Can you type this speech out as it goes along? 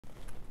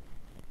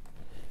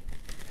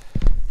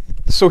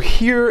So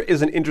here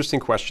is an interesting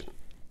question.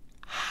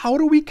 How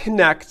do we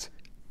connect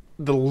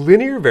the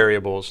linear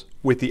variables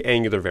with the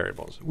angular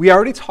variables? We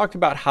already talked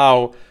about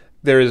how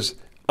there's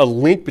a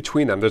link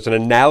between them. There's an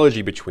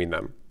analogy between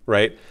them,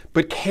 right?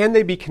 But can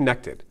they be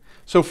connected?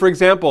 So for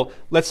example,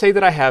 let's say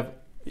that I have,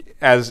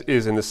 as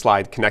is in the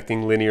slide,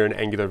 connecting linear and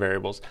angular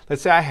variables.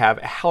 Let's say I have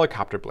a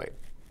helicopter blade,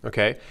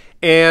 okay?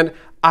 And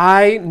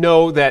I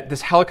know that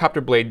this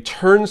helicopter blade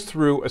turns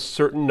through a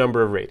certain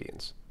number of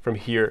radians from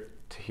here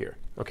to here,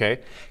 okay?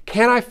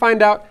 Can I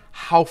find out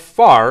how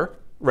far,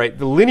 right,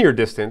 the linear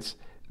distance,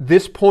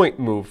 this point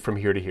moved from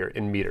here to here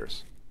in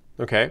meters,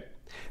 okay?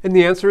 And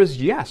the answer is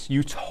yes,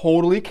 you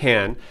totally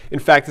can. In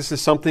fact, this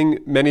is something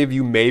many of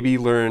you maybe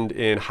learned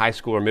in high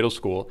school or middle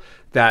school,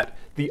 that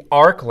the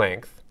arc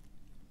length,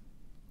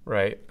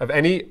 right, of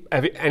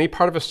any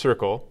part of a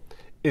circle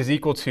is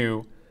equal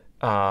to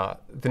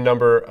the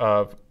number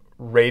of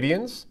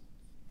radians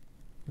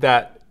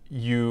that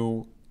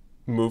you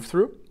move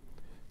through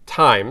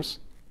times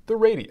the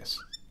radius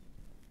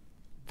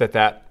that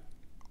that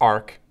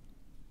arc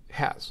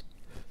has.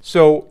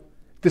 So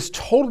this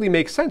totally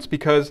makes sense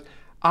because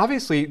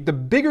obviously the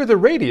bigger the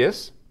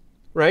radius,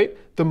 right,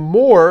 the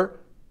more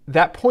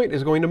that point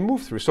is going to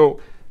move through. So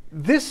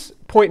this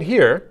point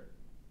here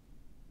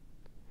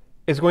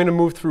is going to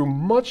move through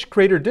much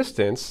greater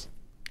distance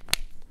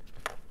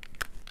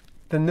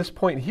than this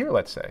point here,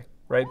 let's say,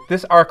 right?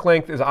 This arc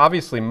length is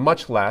obviously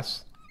much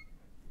less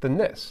than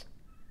this.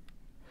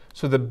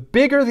 So the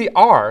bigger the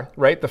r,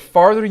 right, the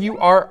farther you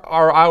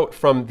are out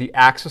from the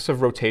axis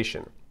of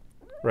rotation,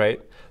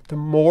 right, the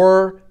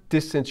more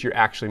distance you're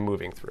actually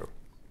moving through.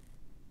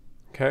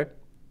 Okay?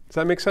 Does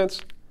that make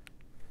sense?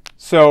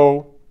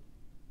 So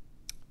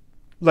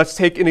let's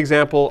take an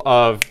example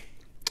of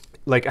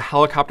like a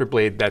helicopter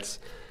blade that's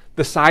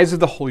the size of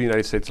the whole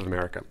United States of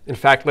America. In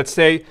fact, let's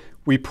say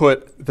we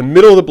put the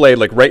middle of the blade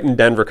like right in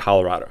Denver,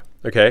 Colorado,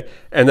 okay?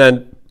 And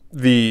then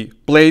the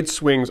blade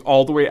swings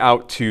all the way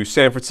out to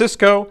San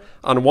Francisco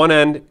on one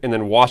end and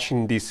then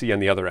Washington, D.C. on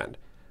the other end,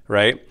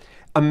 right?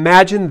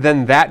 Imagine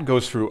then that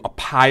goes through a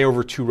pi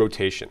over 2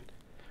 rotation,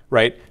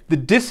 right? The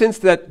distance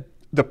that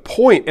the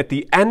point at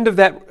the end of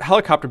that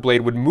helicopter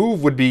blade would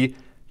move would be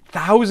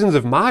thousands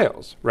of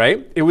miles,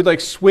 right? It would like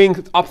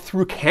swing up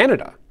through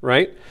Canada,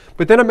 right?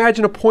 But then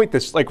imagine a point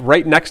that's like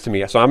right next to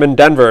me. So I'm in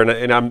Denver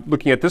and I'm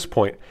looking at this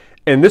point,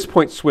 and this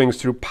point swings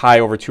through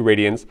pi over 2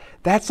 radians.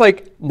 That's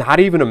like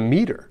not even a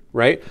meter,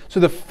 right? So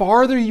the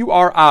farther you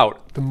are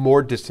out, the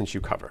more distance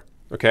you cover,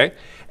 okay?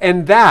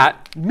 And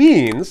that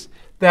means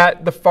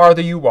that the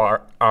farther you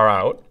are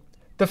out,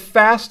 the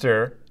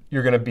faster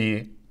you're going to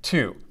be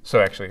too. So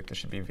actually, this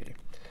should be v.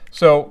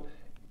 So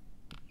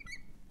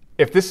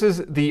if this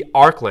is the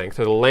arc length,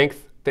 or the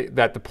length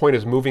that the point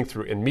is moving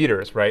through in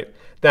meters, right,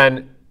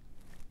 then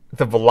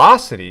the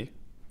velocity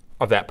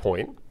of that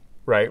point,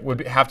 right,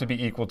 would have to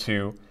be equal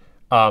to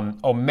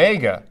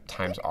omega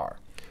times r,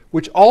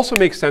 which also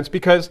makes sense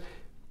because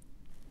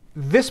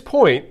this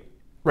point,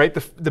 right,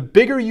 the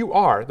bigger you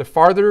are, the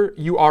farther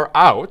you are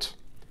out,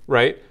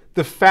 right,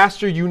 the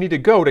faster you need to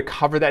go to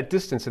cover that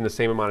distance in the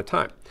same amount of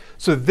time.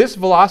 So this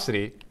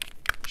velocity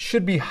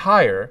should be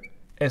higher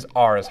as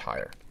r is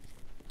higher,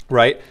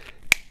 right?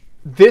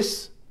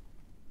 This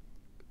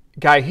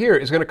guy here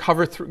is going to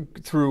cover is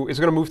going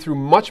to move through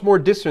much more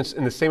distance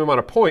in the same amount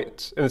of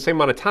points, in the same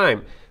amount of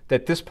time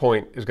that this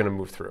point is going to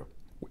move through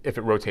if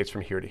it rotates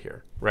from here to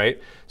here, right?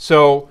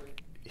 So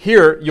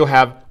here you'll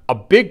have a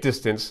big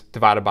distance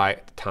divided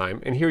by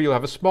time, and here you'll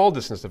have a small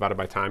distance divided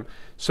by time.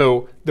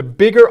 So the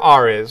bigger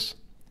r is,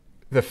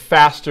 the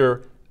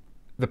faster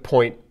the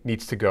point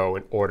needs to go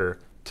in order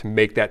to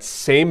make that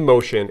same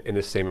motion in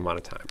the same amount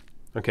of time,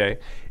 okay?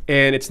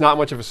 And it's not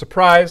much of a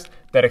surprise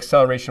that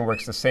acceleration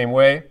works the same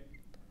way,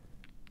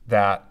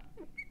 that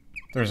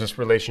there's this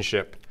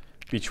relationship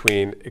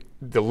between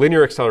the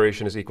linear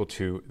acceleration is equal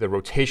to the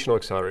rotational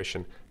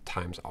acceleration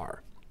times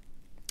r,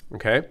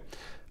 okay?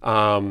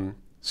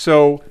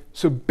 So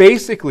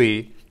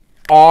basically,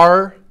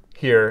 r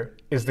here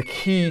is the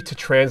key to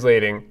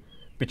translating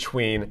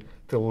between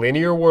the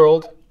linear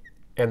world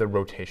and the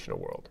rotational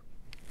world,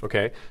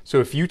 okay? So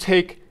if you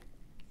take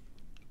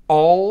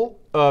all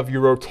of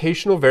your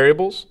rotational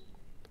variables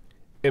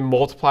and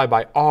multiply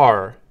by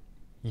r,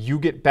 you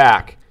get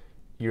back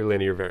your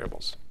linear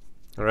variables,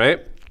 all right?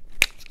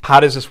 How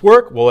does this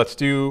work? Well, let's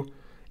do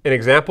an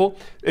example.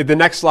 The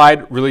next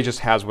slide really just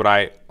has what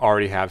I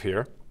already have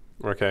here,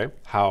 okay?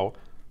 How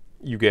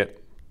you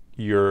get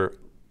your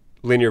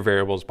linear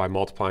variables by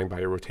multiplying by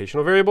your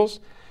rotational variables.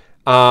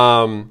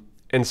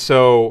 And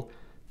so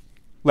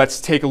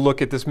let's take a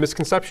look at this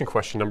misconception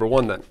question, number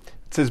 1 then.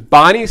 It says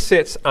Bonnie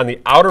sits on the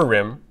outer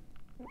rim.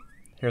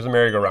 Here's a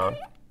merry-go-round.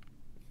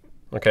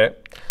 Okay,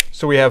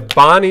 so we have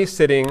Bonnie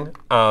sitting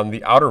on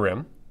the outer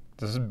rim.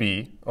 This is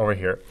B over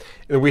here.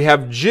 And we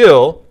have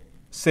Jill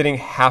sitting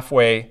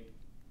halfway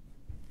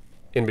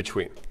in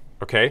between.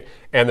 Okay,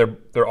 and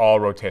they're all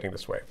rotating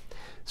this way.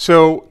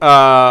 So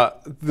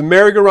the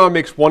merry-go-round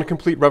makes 1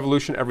 complete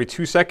revolution every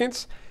 2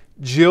 seconds.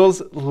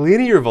 Jill's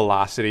linear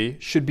velocity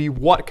should be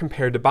what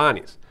compared to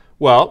Bonnie's?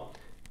 Well,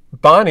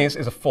 Bonnie's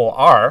is a full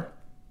R,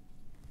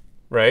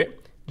 right?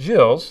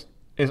 Jill's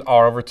is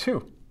R over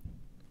 2,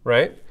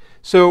 right?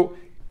 So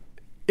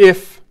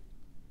if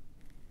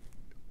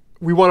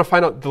we want to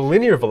find out the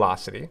linear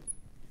velocity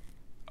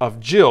of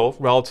Jill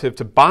relative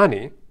to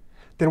Bonnie,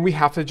 then we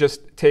have to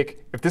just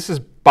take, if this is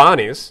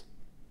Bonnie's,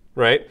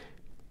 right,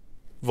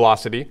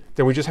 velocity,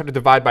 then we just have to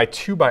divide by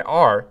 2 by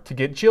R to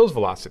get Jill's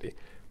velocity.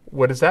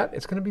 What is that?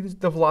 It's going to be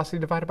the velocity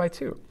divided by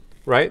 2,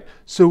 right?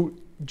 So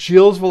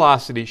Jill's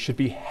velocity should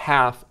be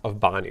half of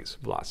Bonnie's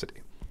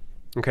velocity,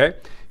 okay?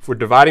 If we're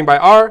dividing by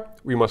R,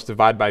 we must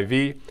divide by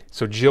V,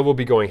 so Jill will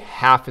be going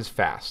half as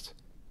fast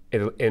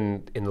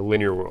in the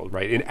linear world,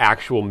 right? In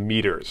actual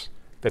meters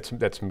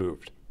that's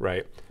moved,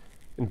 right?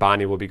 And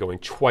Bonnie will be going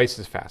twice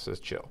as fast as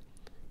Jill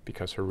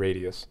because her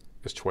radius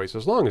is twice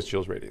as long as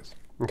Jill's radius,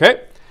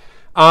 okay?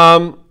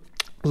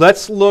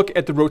 Let's look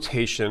at the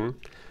rotation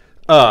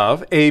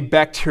of a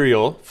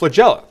bacterial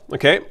flagella,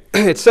 okay?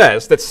 It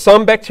says that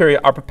some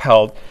bacteria are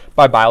propelled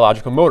by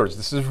biological motors.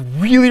 This is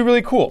really,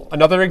 really cool.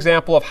 Another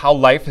example of how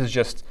life has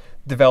just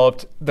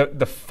developed the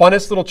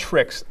funnest little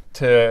tricks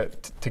to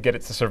get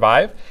it to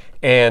survive,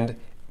 and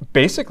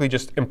basically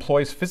just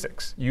employs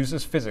physics,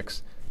 uses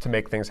physics to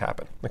make things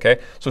happen, okay?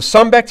 So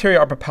some bacteria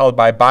are propelled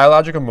by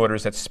biological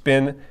motors that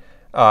spin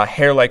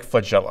hair-like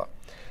flagella.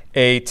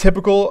 A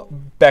typical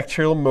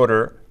bacterial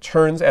motor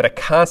turns at a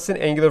constant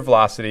angular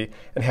velocity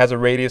and has a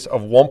radius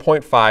of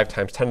 1.5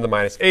 times 10 to the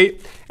minus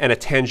 8 and a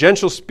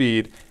tangential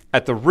speed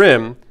at the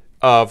rim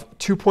of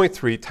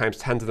 2.3 times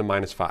 10 to the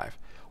minus 5.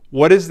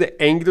 What is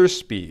the angular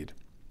speed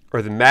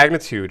or the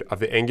magnitude of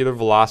the angular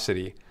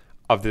velocity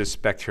of this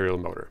bacterial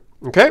motor?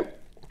 Okay?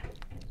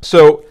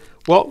 So,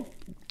 well,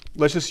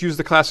 let's just use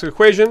the classical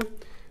equation.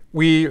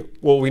 We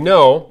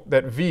know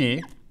that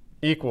V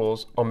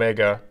equals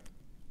omega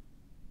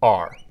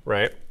R,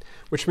 right?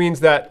 Which means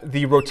that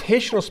the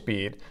rotational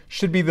speed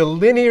should be the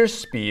linear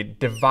speed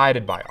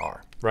divided by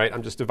R, right?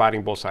 I'm just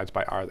dividing both sides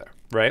by R there,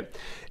 right?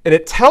 And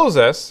it tells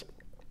us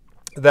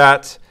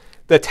that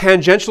the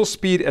tangential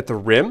speed at the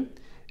rim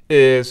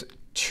is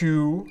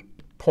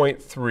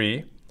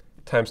 2.3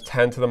 times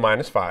 10 to the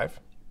minus 5,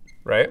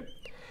 right?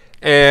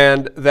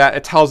 And that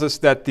it tells us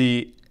that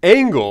the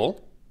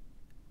angle,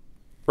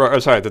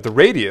 that the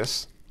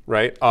radius,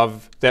 right,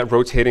 of that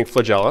rotating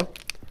flagella,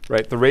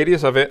 right, the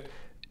radius of it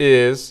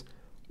is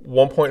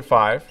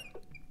 1.5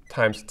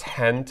 times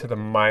 10 to the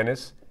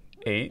minus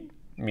 8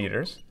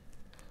 meters.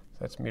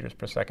 That's meters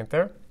per second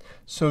there.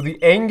 So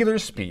the angular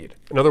speed,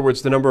 in other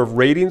words, the number of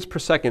radians per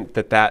second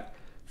that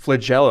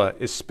flagella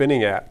is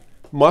spinning at,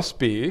 must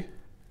be,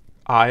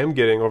 I am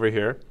getting over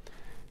here,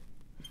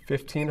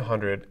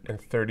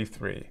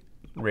 1,533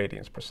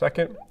 radians per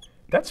second.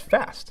 That's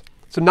fast.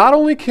 So not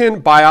only can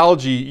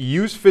biology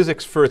use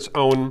physics for its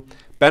own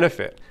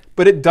benefit,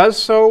 but it does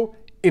so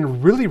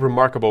in really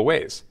remarkable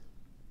ways.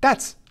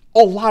 That's a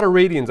lot of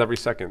radians every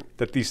second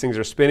that these things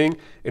are spinning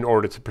in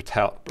order to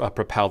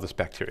propel this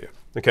bacteria.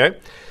 Okay.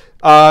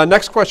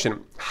 Next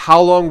question.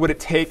 How long would it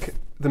take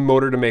the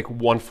motor to make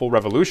one full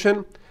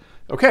revolution?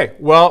 Okay,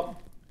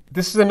 well,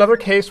 this is another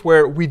case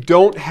where we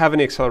don't have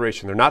any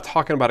acceleration. They're not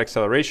talking about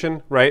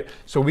acceleration, right?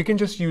 So we can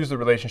just use the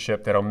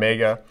relationship that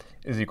omega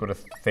is equal to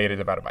theta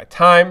divided by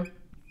time,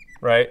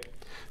 right?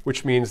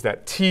 Which means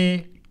that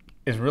t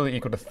is really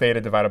equal to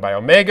theta divided by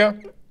omega,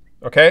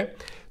 okay?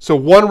 So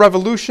one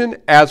revolution,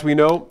 as we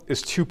know,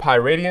 is 2 pi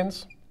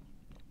radians,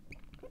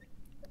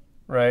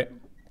 right?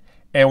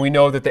 And we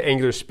know that the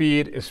angular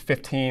speed is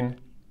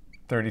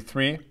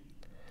 1533.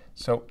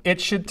 So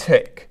it should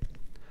take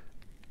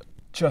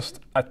just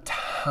a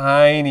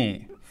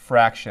tiny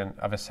fraction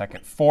of a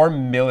second, 4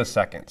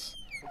 milliseconds,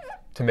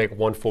 to make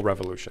one full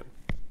revolution.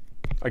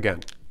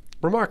 Again,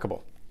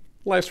 remarkable.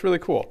 Life's really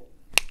cool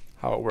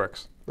how it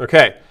works.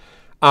 Okay.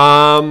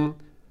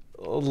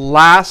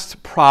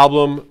 Last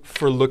problem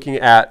for looking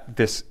at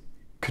this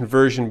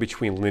conversion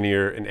between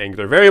linear and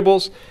angular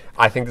variables.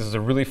 I think this is a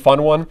really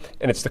fun one,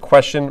 and it's the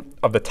question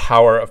of the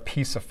Tower of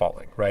Pisa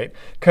falling, right?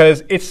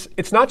 Because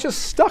it's not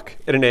just stuck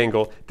at an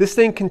angle. This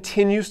thing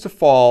continues to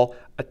fall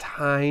a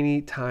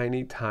tiny,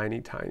 tiny,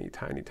 tiny, tiny,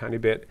 tiny, tiny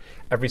bit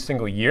every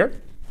single year.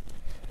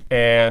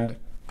 And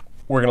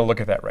we're going to look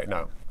at that right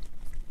now.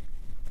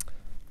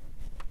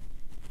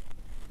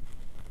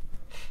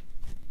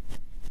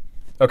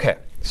 OK,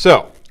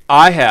 so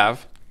I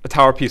have a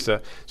Tower of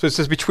Pisa. So it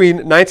says between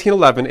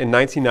 1911 and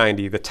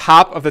 1990, the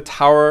top of the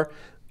tower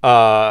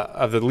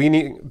of the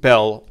Leaning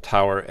Bell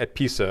Tower at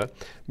Pisa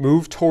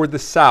moved toward the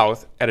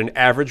south at an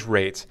average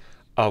rate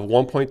of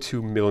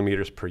 1.2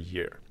 millimeters per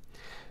year.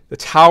 The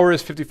tower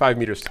is 55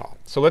 meters tall.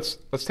 So let's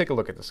take a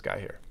look at this guy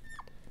here.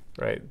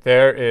 Right,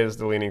 there is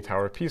the Leaning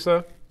Tower of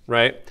Pisa,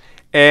 right?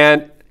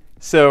 And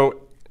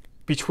so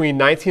between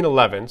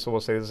 1911, so we'll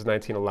say this is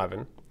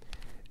 1911,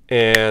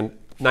 and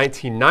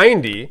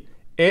 1990,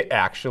 it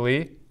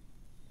actually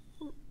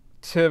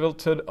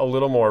tilted a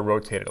little more,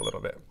 rotated a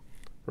little bit,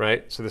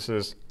 right? So this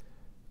is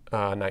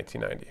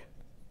 1990.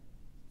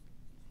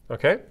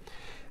 Okay?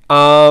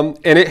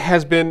 And it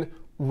has been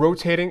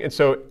rotating, and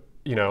so,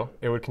 you know,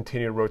 it would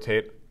continue to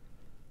rotate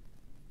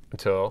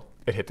until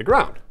it hit the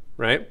ground,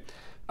 right?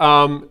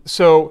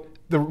 So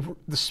the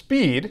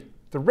speed,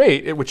 the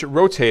rate at which it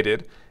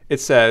rotated, it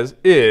says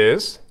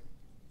is,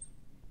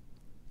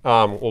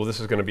 well, this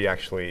is going to be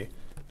actually,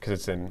 because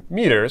it's in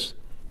meters,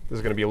 this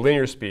is going to be a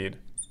linear speed.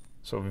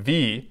 So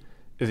v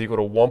is equal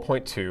to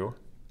 1.2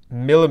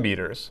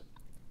 millimeters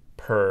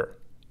per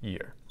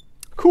year.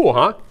 Cool,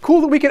 huh?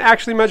 Cool that we can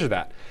actually measure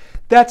that.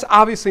 That's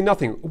obviously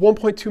nothing.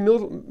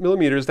 1.2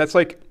 millimeters, that's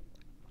like,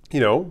 you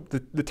know,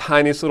 the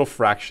tiniest little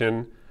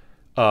fraction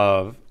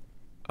of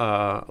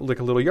like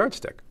a little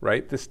yardstick,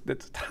 right? That's a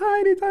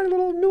tiny, tiny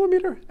little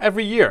millimeter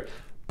every year.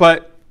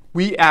 But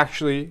we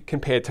actually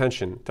can pay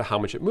attention to how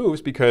much it moves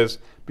because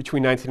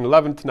between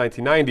 1911 to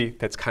 1990,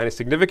 that's kind of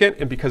significant.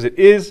 And because it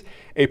is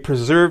a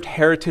preserved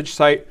heritage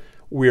site,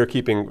 we are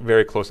keeping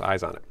very close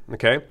eyes on it,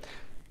 okay?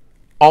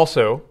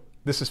 Also,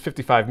 this is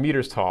 55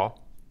 meters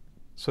tall.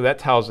 So that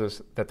tells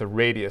us that the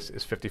radius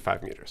is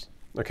 55 meters,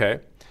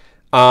 okay?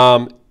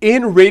 In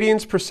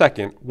radians per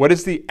second, what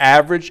is the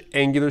average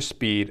angular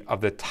speed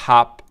of the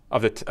top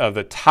of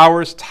the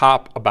tower's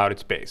top about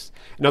its base?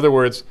 In other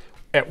words,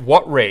 at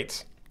what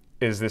rate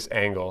is this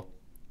angle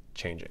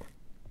changing?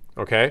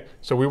 Okay,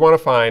 so we want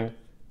to find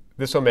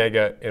this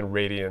omega in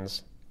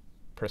radians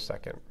per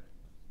second.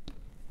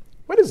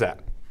 What is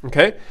that?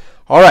 Okay,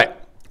 all right.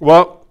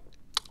 Well,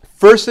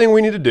 first thing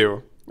we need to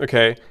do,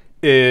 okay,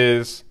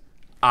 is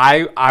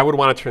I would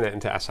want to turn that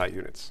into SI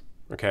units.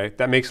 Okay,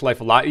 that makes life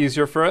a lot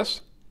easier for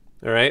us.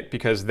 All right,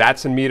 because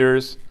that's in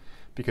meters,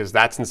 because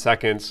that's in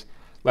seconds.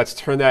 Let's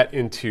turn that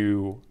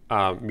into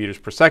meters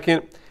per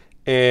second.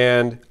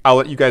 And I'll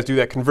let you guys do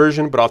that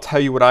conversion, but I'll tell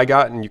you what I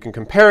got, and you can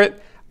compare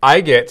it.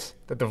 I get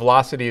that the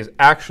velocity is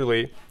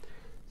actually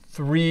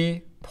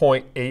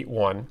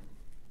 3.81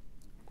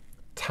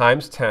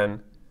 times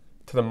 10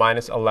 to the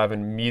minus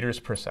 11 meters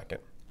per second.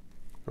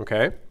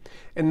 Okay?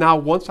 And now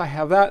once I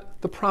have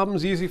that, the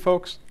problem's easy,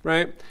 folks,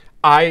 right?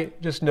 I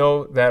just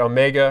know that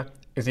omega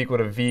is equal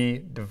to v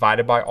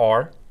divided by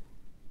r,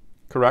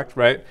 correct,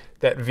 right?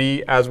 That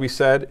v, as we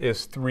said,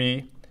 is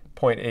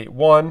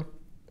 3.81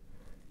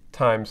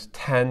 times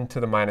 10 to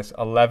the minus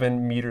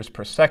 11 meters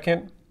per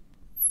second,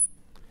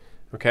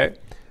 okay,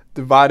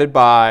 divided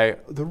by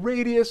the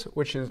radius,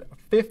 which is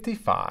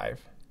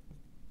 55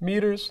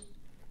 meters,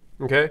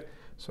 okay?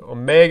 So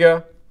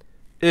omega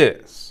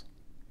is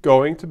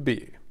going to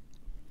be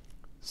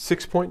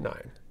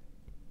 6.9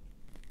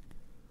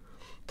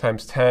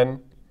 times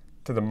 10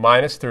 to the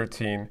minus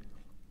 13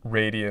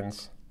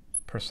 radians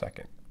per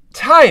second.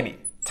 Tiny,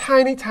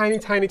 tiny, tiny,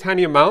 tiny,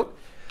 tiny amount,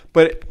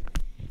 but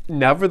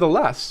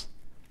nevertheless,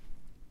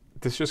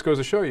 this just goes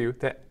to show you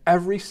that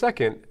every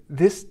second,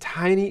 this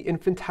tiny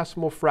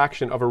infinitesimal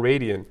fraction of a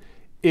radian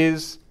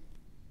is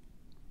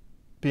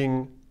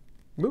being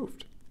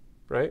moved,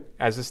 right,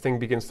 as this thing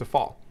begins to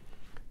fall.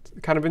 It's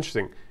kind of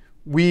interesting.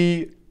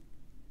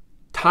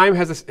 Time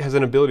has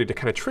an ability to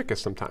kind of trick us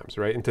sometimes,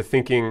 right, into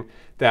thinking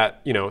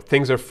that, you know,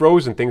 things are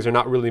frozen, things are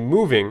not really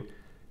moving,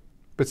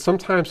 but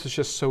sometimes it's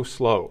just so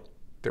slow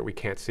that we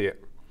can't see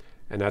it.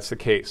 And that's the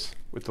case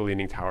with the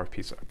Leaning Tower of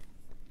Pisa.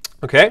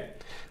 Okay?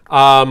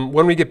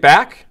 When we get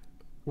back,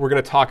 we're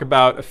going to talk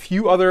about a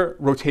few other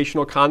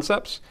rotational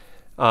concepts,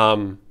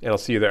 and I'll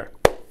see you there.